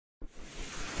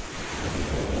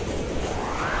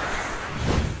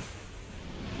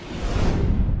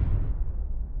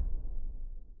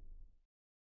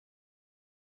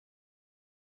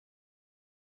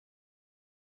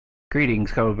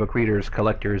Greetings, comic book readers,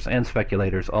 collectors, and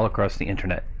speculators all across the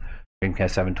internet. Dreamcast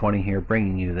 720 here,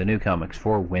 bringing you the new comics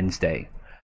for Wednesday,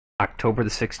 October the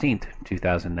 16th,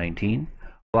 2019.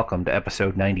 Welcome to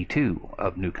episode 92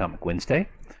 of New Comic Wednesday.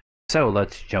 So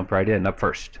let's jump right in. Up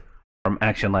first, from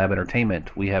Action Lab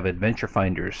Entertainment, we have Adventure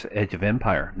Finders, Edge of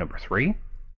Empire, number 3.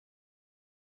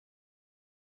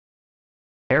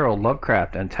 Harold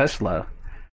Lovecraft and Tesla,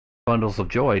 Bundles of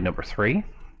Joy, number 3.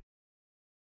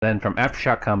 Then from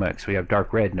Aftershock Comics, we have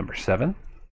Dark Red, number 7.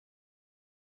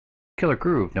 Killer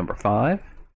Groove, number 5.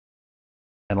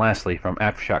 And lastly, from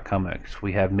Aftershock Comics,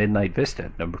 we have Midnight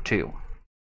Vista, number 2.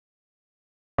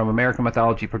 From American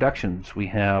Mythology Productions, we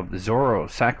have Zorro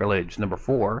Sacrilege, number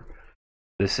 4.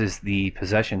 This is the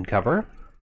Possession cover,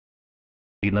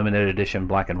 the limited edition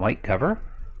black and white cover,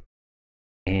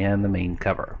 and the main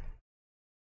cover.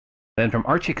 Then from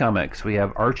Archie Comics, we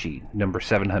have Archie, number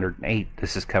 708.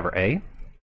 This is cover A,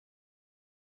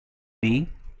 B,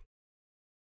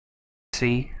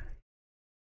 C,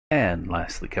 and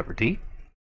lastly cover D.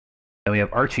 Then we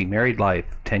have Archie Married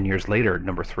Life 10 Years Later,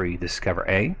 number 3. This is cover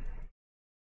A,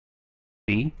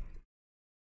 B,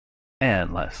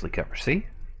 and lastly cover C.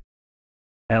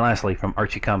 And lastly from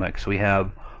Archie Comics, we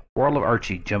have World of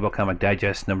Archie Jumbo Comic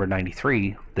Digest number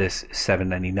 93. This is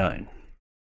 $7.99.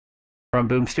 From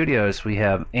Boom Studios, we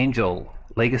have Angel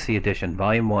Legacy Edition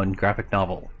Volume 1 graphic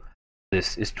novel.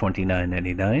 This is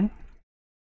 $29.99.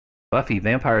 Buffy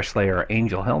Vampire Slayer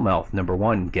Angel Hellmouth number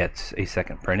 1 gets a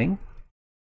second printing.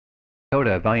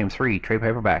 Coda Volume 3 trade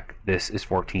paperback. This is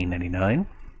 $14.99.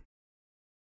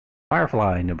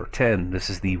 Firefly number 10. This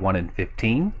is the 1 in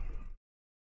 15.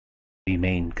 The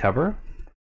main cover.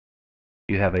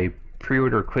 You have a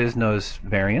pre-order Quiznos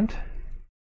variant,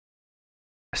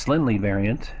 a Slinley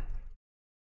variant,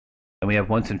 and we have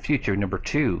Once in Future number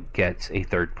 2 gets a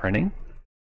third printing.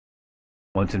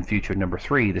 Once in Future number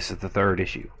 3. This is the third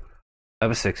issue of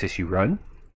a 6-issue run.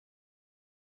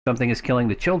 Something is Killing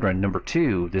the Children, number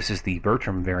 2. This is the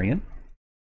Bertram variant.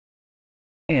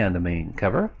 And the main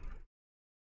cover.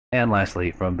 And lastly,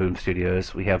 from Boom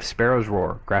Studios, we have Sparrow's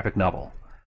Roar graphic novel.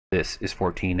 This is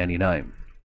 $14.99.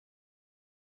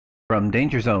 From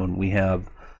Danger Zone, we have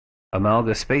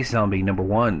Amalga Space Zombie, number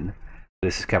 1.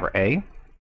 This is cover A,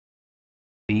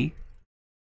 B,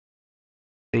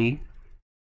 C,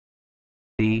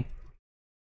 D,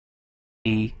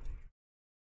 E,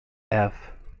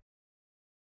 F,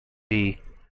 G,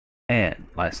 and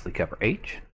lastly cover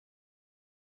H.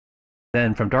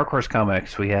 Then from Dark Horse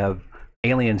Comics, we have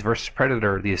Aliens vs.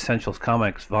 Predator, The Essentials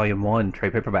Comics, Volume 1,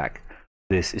 trade paperback.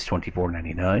 This is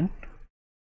 $24.99.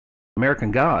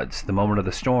 American Gods, The Moment of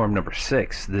the Storm, number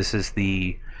 6. This is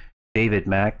the David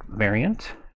Mack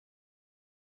variant.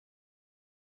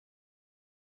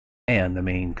 And the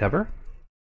main cover.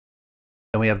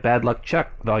 Then we have Bad Luck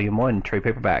Chuck, Volume 1, trade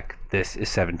paperback. This is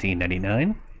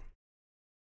 $17.99.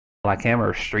 Black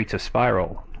Hammer, Streets of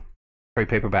Spiral, trade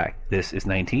paperback. This is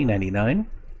 $19.99.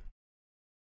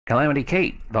 Calamity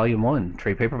Kate, Volume 1,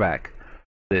 trade paperback.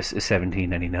 This is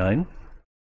 $17.99.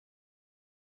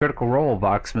 Critical Role,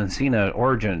 Vox Machina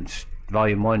Origins,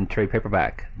 Volume 1, trade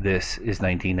paperback. This is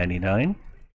 $19.99.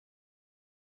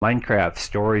 Minecraft,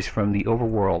 Stories from the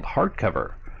Overworld,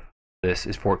 hardcover. This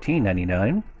is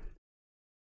 $14.99.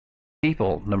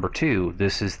 People, number 2.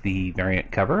 This is the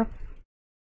variant cover.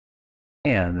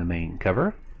 And the main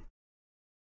cover.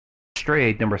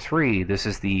 Strayed, number 3. This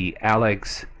is the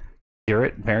Alex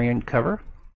Garrett variant cover.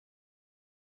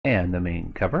 And the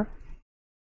main cover.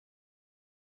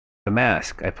 The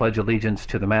Mask, I Pledge Allegiance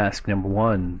to the Mask, number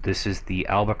 1. This is the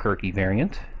Albuquerque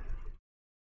variant.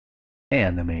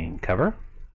 And the main cover.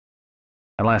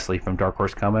 And lastly, from Dark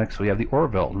Horse Comics, we have the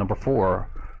Orville, number 4.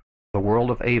 The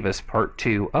World of Avis, Part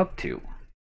 2 of 2.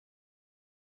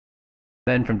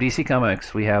 Then from DC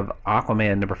Comics, we have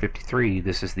Aquaman number 53.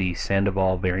 This is the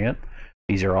Sandoval variant.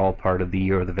 These are all part of the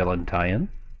Year of the Villain tie-in.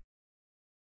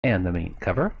 And the main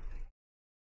cover.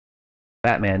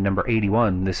 Batman number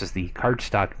 81. This is the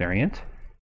cardstock variant.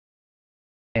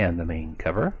 And the main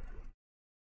cover.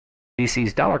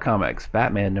 DC's Dollar Comics,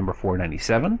 Batman number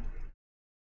 497.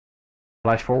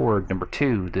 Flash Forward number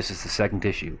 2. This is the second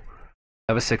issue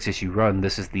of a 6-issue run.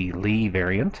 This is the Lee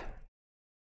variant.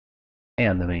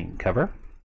 And the main cover.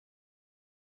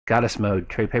 Goddess Mode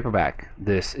trade paperback.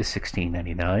 This is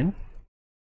 $16.99.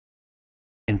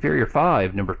 Inferior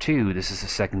 5 number 2. This is the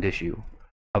second issue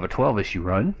of a 12-issue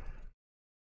run.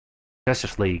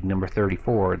 Justice League number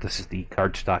 34. This is the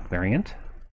cardstock variant.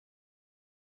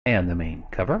 And the main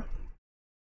cover.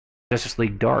 Justice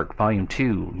League Dark Volume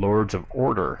 2, Lords of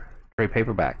Order trade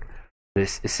paperback.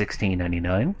 This is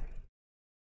 $16.99.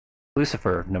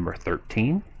 Lucifer number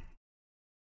 13.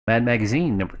 Mad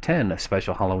Magazine number 10, a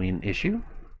special Halloween issue.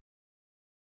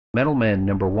 Metal Men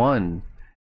number 1.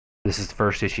 This is the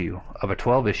first issue of a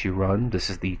 12-issue run. This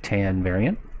is the tan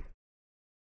variant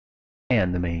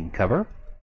and the main cover.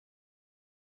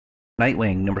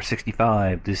 Nightwing number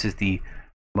 65. This is the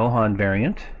Mohan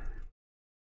variant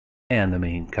and the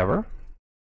main cover.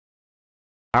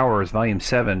 Powers Volume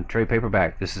 7 trade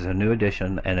paperback. This is a new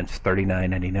edition and it's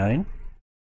 $39.99.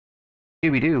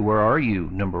 Scooby-Doo, Where Are You?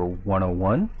 Number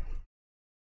 101.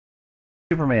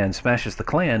 Superman Smashes the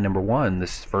Klan, number 1.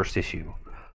 This is the first issue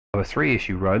of a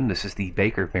 3-issue run. This is the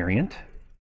Baker variant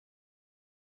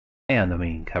and the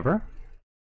main cover.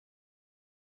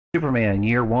 Superman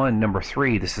Year 1, number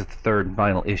 3. This is the third and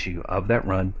final issue of that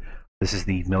run. This is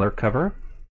the Miller cover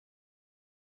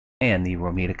and the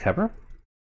Romita cover.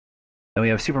 Then we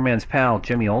have Superman's pal,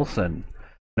 Jimmy Olsen,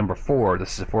 number 4.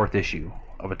 This is the 4th issue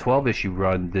of a 12-issue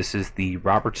run. This is the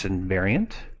Robertson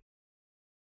variant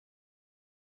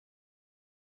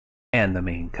and the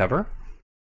main cover.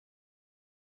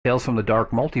 Tales from the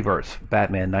Dark Multiverse,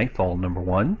 Batman Nightfall, number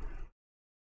 1.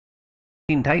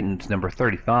 Teen Titans, number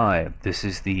 35. This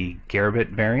is the Garabit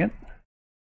variant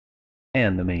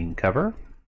and the main cover.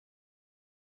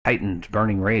 Titans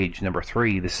Burning Rage, number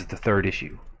 3. This is the 3rd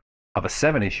issue of a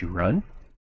 7-issue run.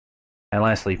 And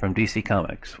lastly, from DC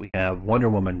Comics, we have Wonder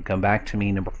Woman Come Back to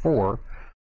Me, number 4.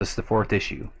 This is the 4th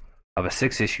issue of a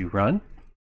 6-issue run.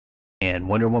 And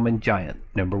Wonder Woman Giant,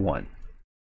 number 1.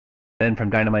 Then from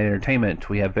Dynamite Entertainment,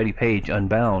 we have Betty Page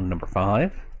Unbound, number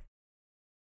 5.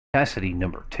 Cassidy,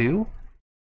 number 2.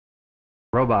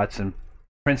 Robots and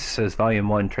Princesses, Volume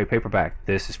 1, trade paperback.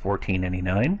 This is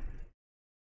 $14.99.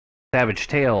 Savage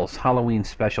Tales Halloween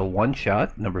Special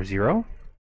One-Shot, number 0.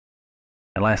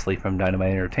 And lastly, from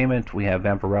Dynamite Entertainment, we have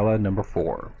Vampirella, number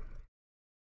 4.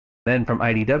 Then from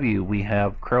IDW, we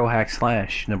have Crow Hack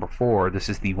Slash, number 4. This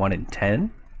is the 1 in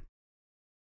 10.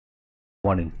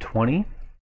 1 in 20.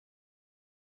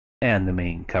 And the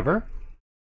main cover.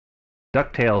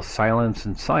 DuckTales Silence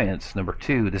and Science, number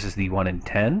 2. This is the 1 in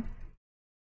 10.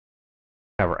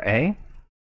 Cover A.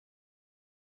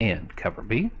 And cover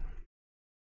B.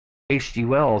 H.G.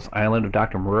 Wells Island of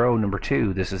Dr. Moreau, number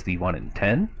 2. This is the 1 in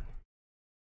 10.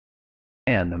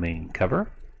 And the main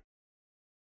cover.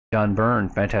 John Byrne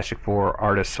Fantastic Four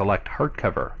Artist Select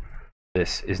hardcover.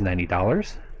 This is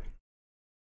 $90.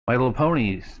 My Little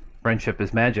Ponies Friendship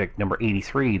is Magic, number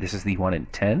 83. This is the 1 in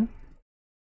 10.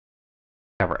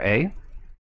 Cover A.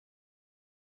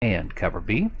 And cover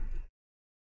B.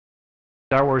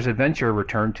 Star Wars Adventure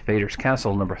Return to Vader's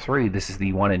Castle, number 3. This is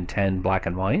the 1 in 10 black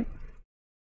and white.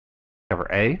 Cover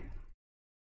A.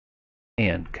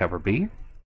 And cover B.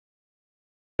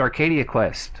 Arcadia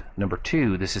Quest, number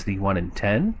 2. This is the 1 in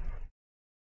 10.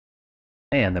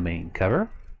 And the main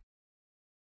cover.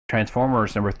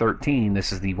 Transformers, number 13.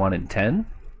 This is the 1 in 10.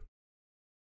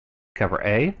 Cover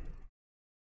A.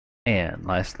 And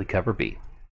lastly, cover B.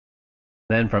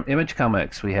 Then from Image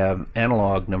Comics, we have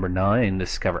Analog, number 9.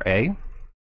 This is cover A.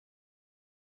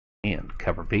 And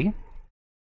cover B.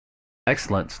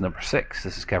 Excellence, number 6.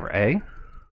 This is cover A.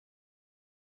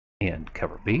 And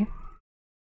cover B.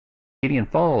 Gideon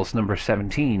Falls, number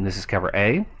 17. This is cover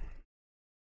A.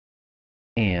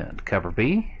 And cover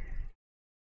B.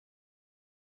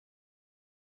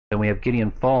 Then we have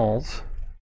Gideon Falls,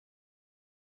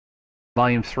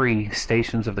 Volume 3,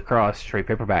 Stations of the Cross, trade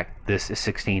paperback. This is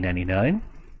 $16.99.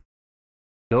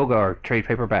 Gogar, trade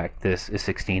paperback. This is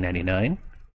 $16.99.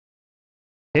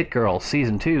 Hit Girl,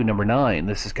 Season 2, number 9.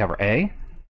 This is cover A.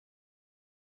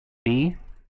 B.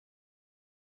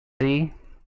 C.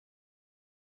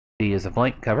 D is a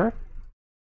blank cover.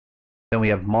 Then we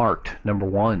have Marked, number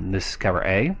 1. This is cover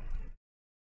A.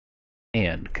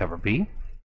 And cover B.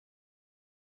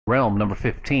 Realm, number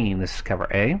 15. This is cover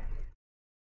A.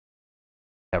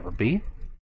 Cover B.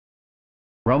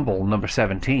 Rumble, number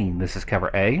 17. This is cover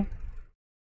A.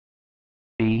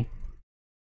 B.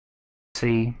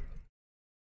 C.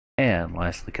 And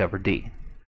lastly, cover D.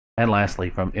 And lastly,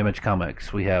 from Image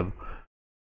Comics, we have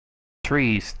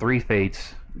Trees, Three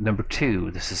Fates, number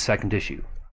 2. This is 2nd issue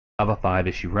of a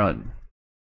 5-issue run.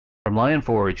 From Lion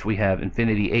Forge, we have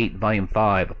Infinity 8, Volume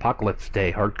 5, Apocalypse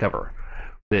Day hardcover.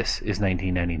 This is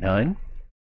 $19.99.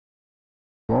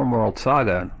 Storm World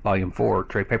Saga, Volume 4,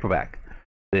 trade paperback.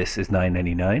 This is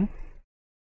 $9.99.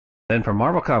 Then from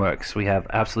Marvel Comics, we have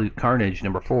Absolute Carnage,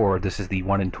 number 4. This is the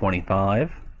 1 in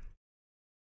 25.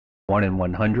 1 in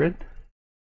 100.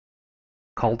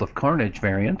 Cult of Carnage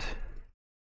variant.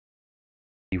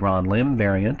 The Ron Lim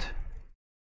variant.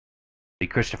 The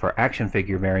Christopher action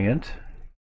figure variant.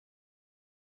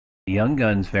 The Young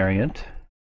Guns variant.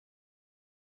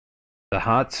 The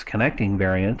Hots Connecting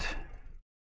variant.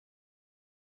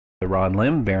 the Ron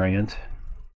Lim variant,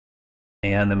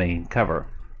 and the main cover.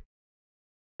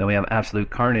 Then we have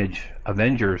Absolute Carnage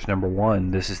Avengers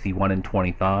 #1. This is the 1 in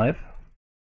 25,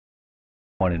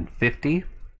 1 in 50,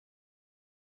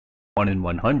 1 in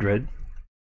 100,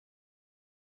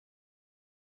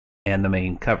 and the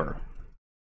main cover.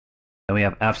 Then we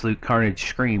have Absolute Carnage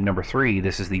Scream #3.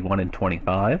 This is the 1 in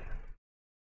 25,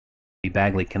 the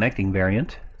Bagley Connecting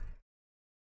variant,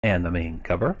 and the main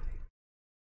cover.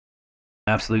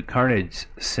 Absolute Carnage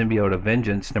Symbiote of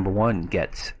Vengeance #1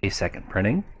 gets a second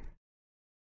printing.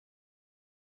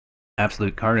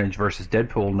 Absolute Carnage vs.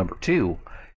 Deadpool #2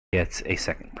 gets a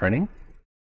second printing.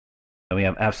 Then we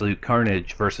have Absolute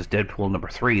Carnage vs. Deadpool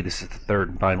 #3. This is the third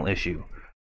and final issue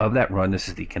of that run. This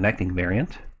is the Connecting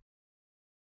variant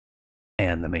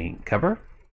and the main cover.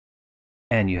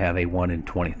 And you have a 1 in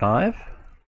 25.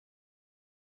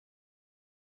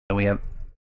 Then we have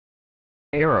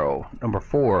Arrow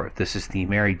 #4. This is the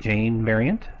Mary Jane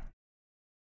variant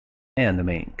and the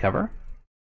main cover.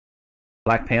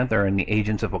 Black Panther and the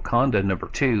Agents of Wakanda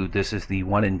 #2. This is the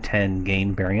 1 in 10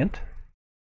 Gain variant,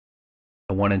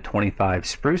 the 1 in 25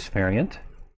 Spruce variant,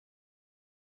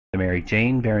 the Mary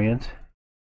Jane variant,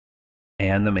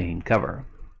 and the main cover.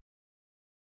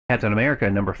 Captain America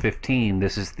 #15.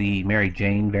 This is the Mary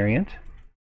Jane variant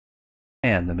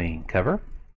and the main cover.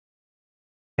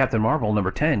 Captain Marvel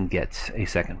 #10 gets a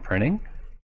second printing.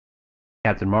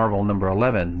 Captain Marvel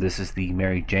 #11. This is the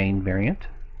Mary Jane variant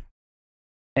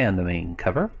and the main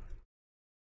cover.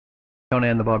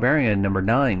 Conan the Barbarian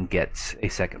 #9 gets a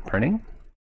second printing.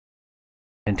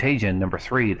 Contagion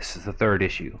 #3. This is the third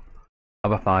issue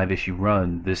of a 5-issue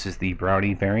run. This is the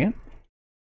Brownie variant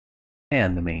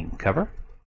and the main cover.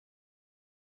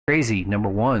 Crazy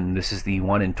 #1. This is the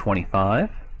 1 in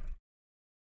 25,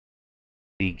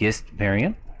 the Gist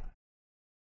variant,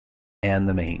 and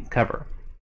the main cover.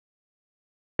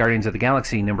 Guardians of the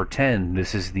Galaxy #10.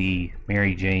 This is the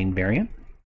Mary Jane variant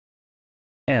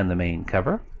and the main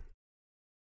cover.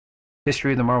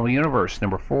 History of the Marvel Universe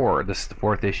 #4. This is the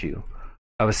 4th issue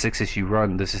of a 6-issue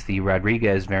run. This is the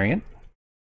Rodriguez variant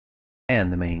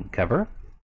and the main cover.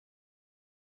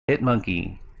 Hit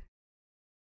Monkey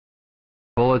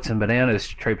Bullets and Bananas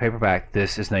trade paperback.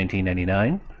 This is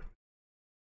 $19.99.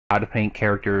 How to Paint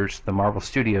Characters the Marvel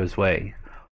Studios Way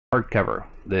hardcover.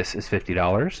 This is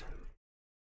 $50.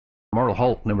 Immortal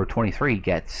Hulk #23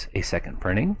 gets a second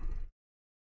printing.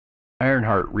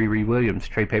 Ironheart Riri Williams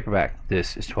trade paperback.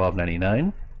 This is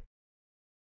 $12.99.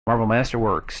 Marvel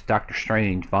Masterworks Doctor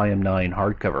Strange Volume 9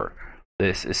 hardcover.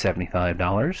 This is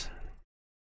 $75.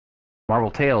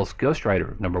 Marvel Tales Ghost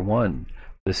Rider #1.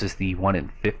 This is the 1 in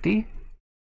 50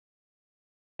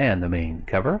 and the main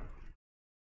cover.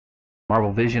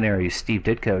 Marvel Visionaries Steve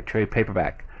Ditko trade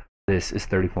paperback. This is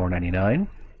 $34.99.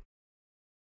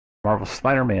 Marvel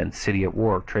Spider-Man City at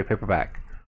War trade paperback.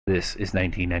 This is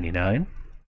 $19.99.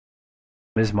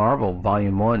 Ms. Marvel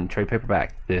Volume 1 trade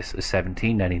paperback. This is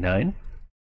 $17.99.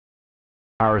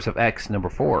 Powers of X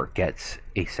 #4 gets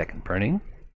a second printing.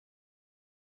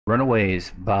 Runaways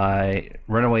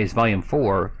Volume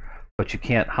 4, But You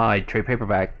Can't Hide trade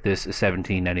paperback. This is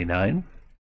 $17.99.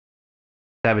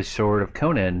 Savage Sword of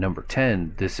Conan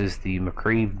 #10. This is the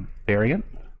McCree variant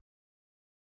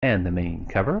and the main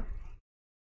cover.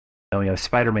 Then we have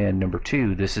Spider-Man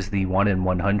 #2. This is the 1 in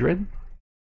 100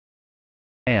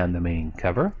 and the main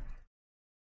cover.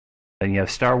 Then you have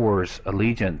Star Wars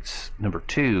Allegiance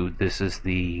 #2. This is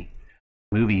the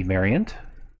movie variant,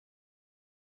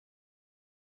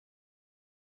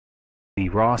 the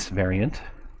Ross variant,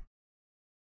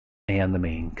 and the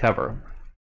main cover.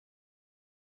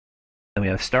 Then we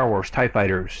have Star Wars TIE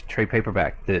Fighters trade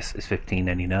paperback. This is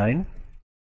 $15.99.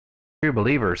 True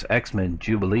Believers X-Men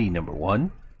Jubilee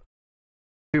 #1.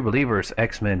 True Believers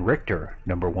X-Men Richter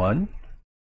 #1.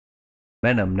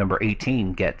 Venom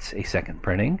 #18 gets a second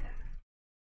printing.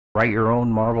 Write Your Own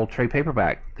Marvel trade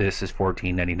paperback. This is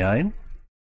 $14.99.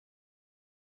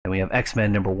 Then we have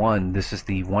X-Men #1. This is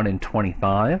the 1 in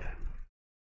 25,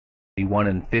 the 1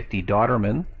 in 50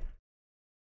 Daughterman,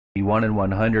 the 1 in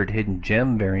 100 Hidden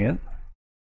Gem variant,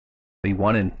 the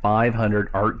 1 in 500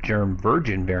 Art Germ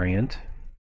Virgin variant,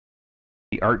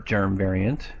 the Art Germ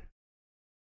variant,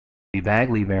 the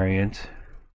Bagley variant,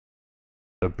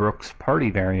 the Brooks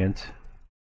Party variant,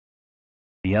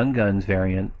 the Young Guns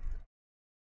variant,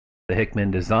 the Hickman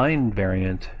Design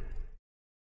variant,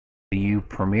 the U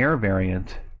Premiere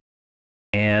variant,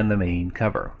 and the main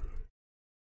cover.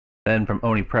 Then from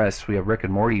Oni Press, we have Rick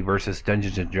and Morty vs.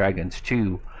 Dungeons & Dragons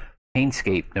 2,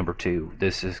 Painscape #2.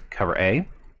 This is cover A,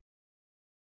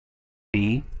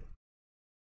 B,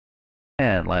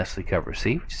 and lastly cover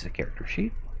C, which is a character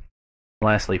sheet.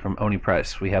 Lastly, from Oni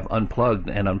Press, we have Unplugged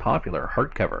and Unpopular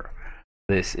hardcover.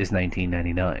 This is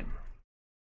 $19.99.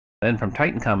 Then from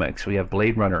Titan Comics, we have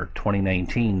Blade Runner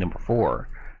 2019 number 4.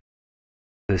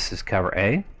 This is cover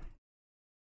A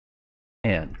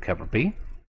and cover B.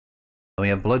 Then we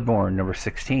have Bloodborne number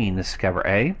 16. This is cover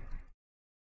A,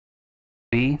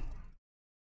 B,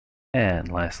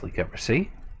 and lastly cover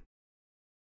C.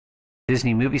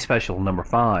 Disney Movie Special number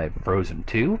 5, Frozen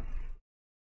 2.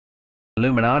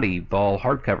 Illuminati Ball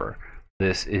hardcover.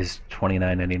 This is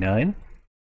 $29.99.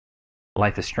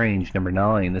 Life is Strange number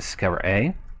 9. This is cover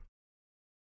A,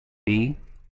 B,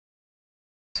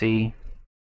 C,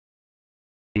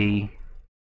 D,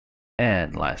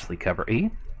 and lastly cover E.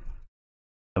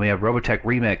 Then we have Robotech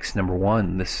Remix number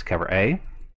 1. This is cover A,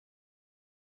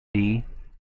 B,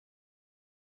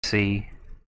 C,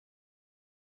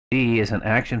 D is an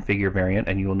action figure variant,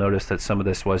 and you will notice that some of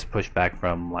this was pushed back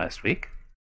from last week.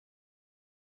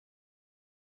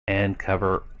 And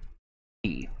cover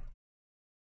E.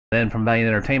 Then from Valiant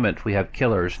Entertainment, we have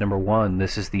Killers number 1.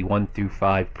 This is the 1 through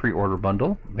 5 pre-order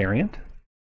bundle variant.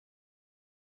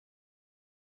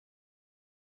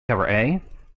 Cover A,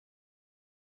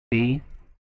 B,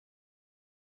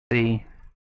 C,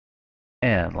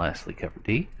 and lastly cover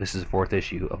D. This is the 4th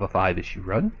issue of a 5-issue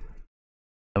run.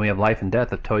 Then we have Life and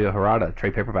Death of Toyo Harada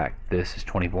trade paperback. This is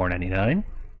 $24.99.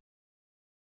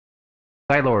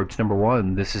 Skylords number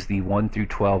 1. This is the 1 through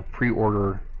 12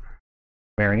 pre-order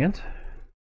variant.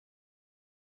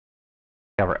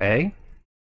 Cover A,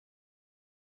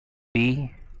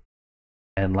 B,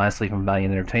 and lastly from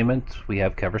Valiant Entertainment, we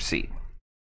have cover C.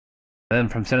 Then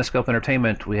from Cinescope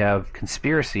Entertainment, we have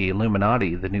Conspiracy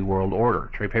Illuminati The New World Order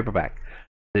trade paperback.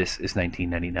 This is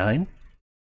 $19.99.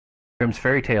 Grimm's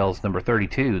Fairy Tales number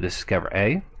 32. This is cover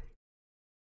A,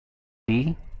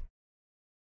 B,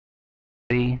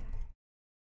 C,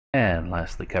 and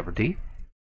lastly cover D.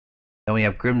 Then we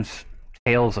have Grimm's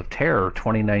Tales of Terror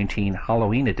 2019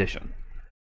 Halloween edition.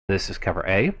 This is cover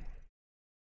A,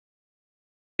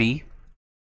 B,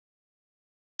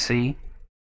 C,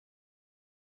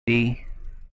 D,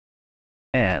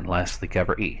 and lastly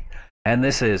cover E. And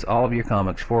this is all of your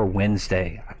comics for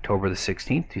Wednesday, October the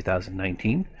 16th,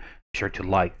 2019. Be sure to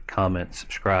like, comment,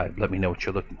 subscribe. Let me know what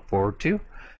you're looking forward to.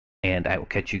 And I will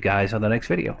catch you guys on the next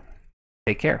video.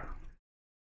 Take care.